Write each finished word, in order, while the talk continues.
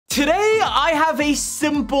Today, I have a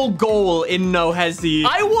simple goal in No Hesi.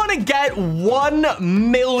 I want to get 1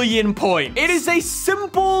 million points. It is a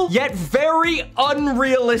simple yet very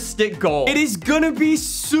unrealistic goal. It is gonna be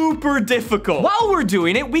super difficult. While we're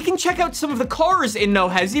doing it, we can check out some of the cars in No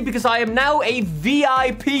Hesi because I am now a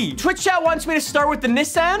VIP. Twitch chat wants me to start with the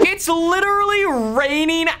Nissan. It's literally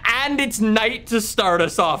raining and it's night to start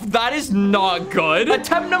us off. That is not good.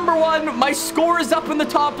 Attempt number 1. My score is up in the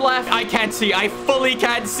top left. I can't see. I fully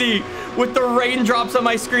can't see with the raindrops on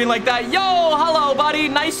my screen like that. Yo, hello, buddy.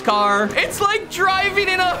 Nice car. It's like driving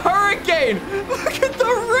in a hurricane. Look at the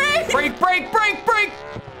rain. Brake, brake, brake, brake.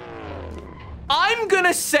 I'm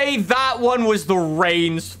gonna say that one was the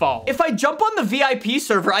rain's fault. If I jump on the VIP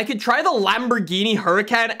server, I could try the Lamborghini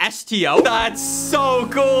Huracan STO. That's so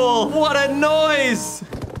cool. What a noise.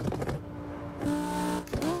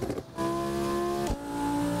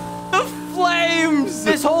 The flames.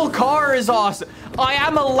 This whole car is awesome. I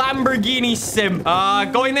am a Lamborghini sim.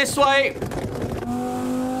 Going this way.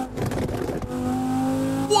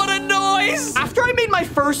 What a noise! After I made my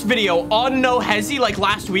first video on No Hesi, like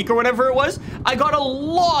last week or whatever it was, I got a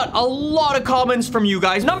lot of comments from you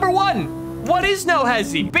guys. Number 1, what is No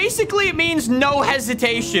Hesi? Basically, it means no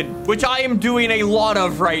hesitation, which I am doing a lot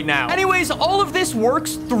of right now. Anyways, all of this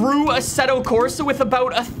works through Assetto Corsa with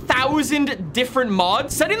about 1,000 different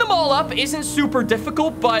mods. Setting them all up isn't super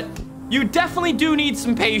difficult, but you definitely do need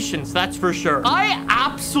some patience, that's for sure. I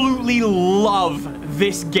absolutely love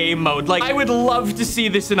this game mode. Like, I would love to see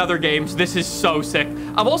this in other games. This is so sick.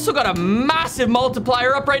 I've also got a massive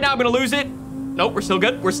multiplier up right now. I'm gonna lose it. Nope, we're still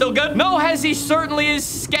good. We're still good. No Hesi certainly is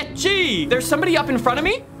sketchy. There's somebody up in front of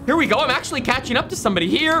me. Here we go. I'm actually catching up to somebody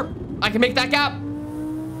here. I can make that gap.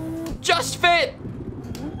 Just fit.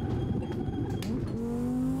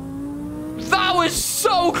 That was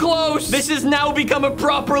so close. This has now become a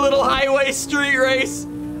proper little highway street race.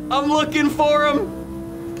 I'm looking for him.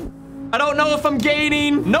 I don't know if I'm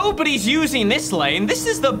gaining. Nobody's using this lane. This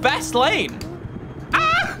is the best lane.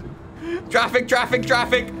 Ah! Traffic, traffic,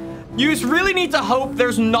 traffic. You just really need to hope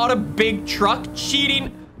there's not a big truck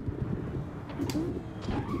cheating.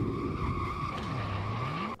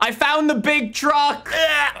 I found the big truck.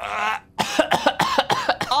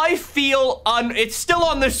 I feel it's still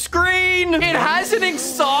on the screen. It has an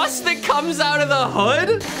exhaust that comes out of the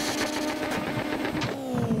hood.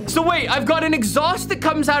 So wait, I've got an exhaust that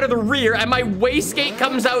comes out of the rear and my wastegate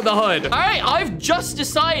comes out the hood. All right, I've just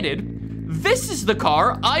decided this is the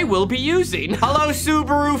car I will be using. Hello,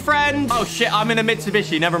 Subaru friend. Oh shit, I'm in a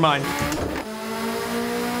Mitsubishi, never mind.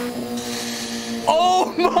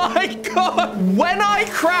 Oh my God. When I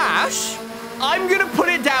crash, I'm gonna put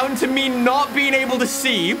it down to me not being able to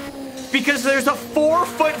see because there's a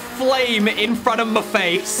 4-foot flame in front of my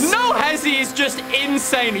face. No Hesi is just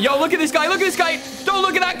insane. Yo, look at this guy. Look at this guy. Don't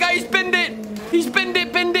look at that guy. He's binned it. He's binned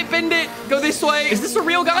it, binned it, binned it. Go this way. Is this a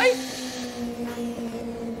real guy?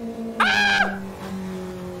 Ah!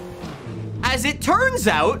 As it turns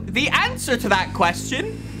out, the answer to that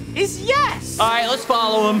question is yes. All right, let's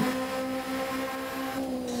follow him.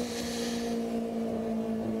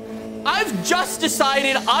 I've just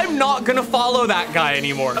decided I'm not gonna follow that guy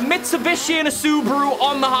anymore. A Mitsubishi and a Subaru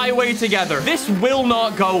on the highway together. This will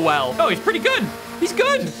not go well. Oh, he's pretty good. He's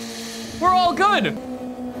good. We're all good.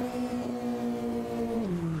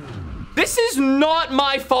 This is not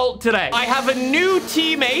my fault today. I have a new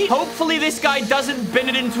teammate. Hopefully this guy doesn't bin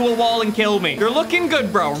it into a wall and kill me. You're looking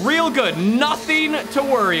good, bro. Real good. Nothing to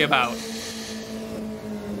worry about.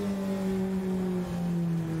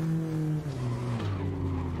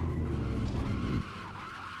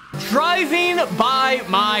 Driving by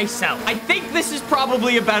myself. I think this is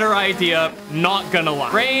probably a better idea, not gonna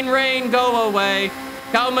lie. Rain, rain, go away.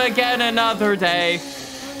 Come again another day.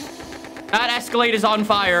 That Escalade is on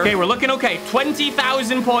fire. Okay, we're looking okay.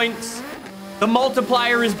 20,000 points. The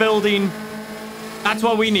multiplier is building. That's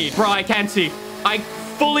what we need. Bro, I can't see. I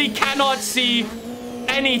fully cannot see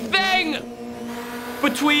anything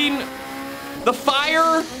between the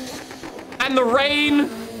fire and the rain.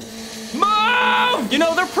 Move! You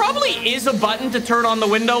know, there probably is a button to turn on the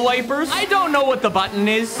window wipers. I don't know what the button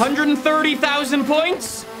is. 130,000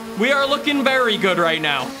 points. We are looking very good right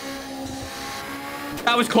now.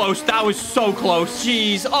 That was close. That was so close.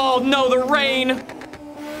 Jeez. Oh, no, the rain.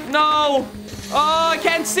 No. Oh, I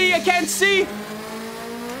can't see. I can't see.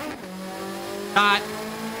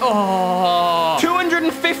 Oh.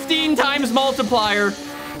 215 times multiplier.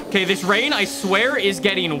 Okay, this rain, I swear, is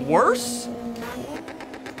getting worse.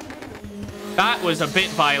 That was a bit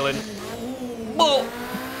violent. Oh.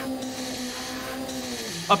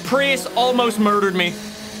 A Prius almost murdered me.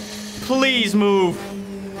 Please move.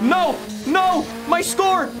 No. No, my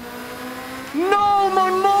score. No, my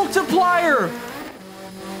multiplier.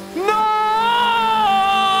 No!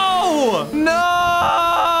 No!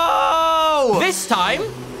 This time,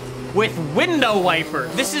 with window wiper.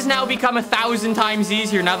 This has now become 1,000 times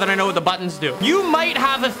easier now that I know what the buttons do. You might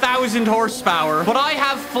have 1,000 horsepower, but I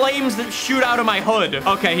have flames that shoot out of my hood.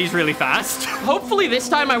 Okay, he's really fast. Hopefully this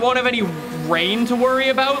time I won't have any rain to worry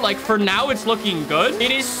about. Like, for now, it's looking good.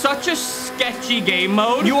 It is such a sketchy game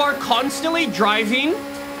mode. You are constantly driving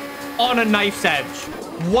on a knife's edge.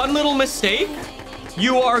 One little mistake,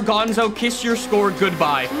 you are gonzo. Kiss your score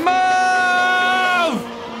goodbye. Move!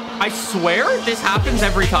 I swear this happens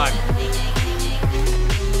every time.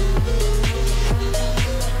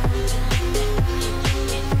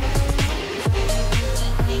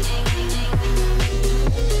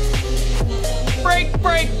 Break,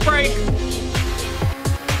 break, break.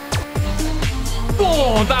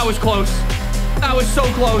 Oh, that was close. That was so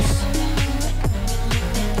close.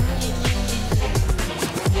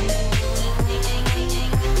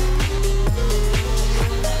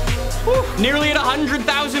 Whew, nearly at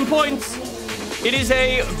 100,000 points. It is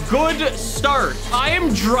a good start. I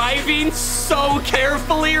am driving so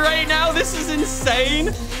carefully right now. This is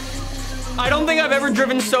insane. I don't think I've ever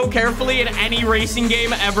driven so carefully in any racing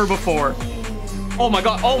game ever before. Oh my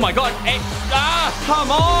god. Oh my god. Hey, come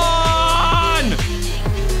on.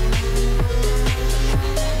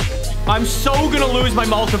 I'm so gonna lose my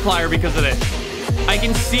multiplier because of this. I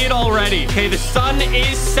can see it already. Okay, the sun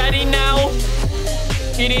is setting now.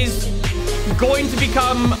 It is going to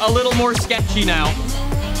become a little more sketchy now.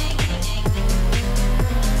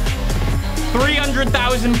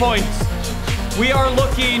 300,000 points. We are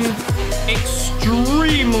looking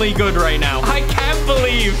extremely good right now. I can't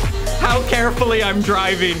believe how carefully I'm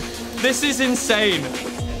driving. This is insane.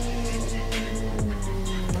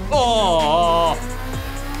 Oh,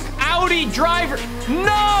 Audi driver.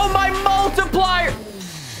 No, my multiplier.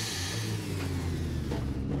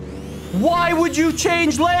 Why would you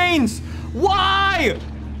change lanes? Why?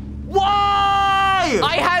 Why?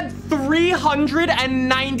 I had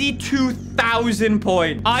 392,000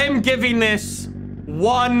 points. I am giving this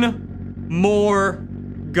one more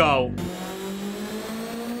go.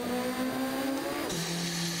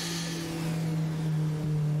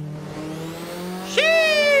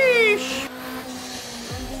 Sheesh.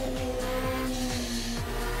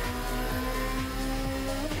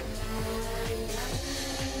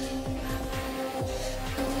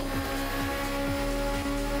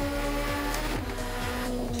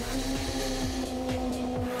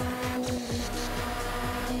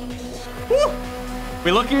 Woo.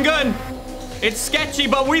 We looking good. It's sketchy,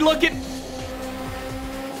 but we look at...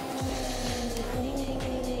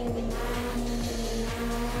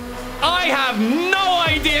 I have no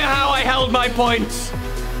idea how I held my points.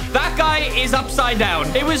 That guy is upside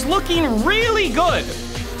down. It was looking really good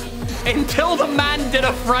until the man did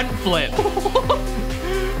a front flip.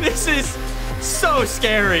 This is so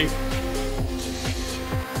scary.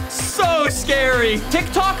 So scary.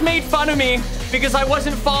 TikTok made fun of me because I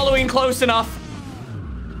wasn't following close enough.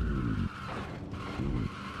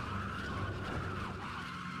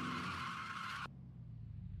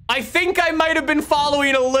 I think I might have been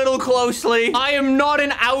following a little closely. I am not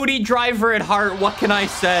an Audi driver at heart. What can I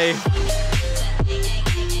say?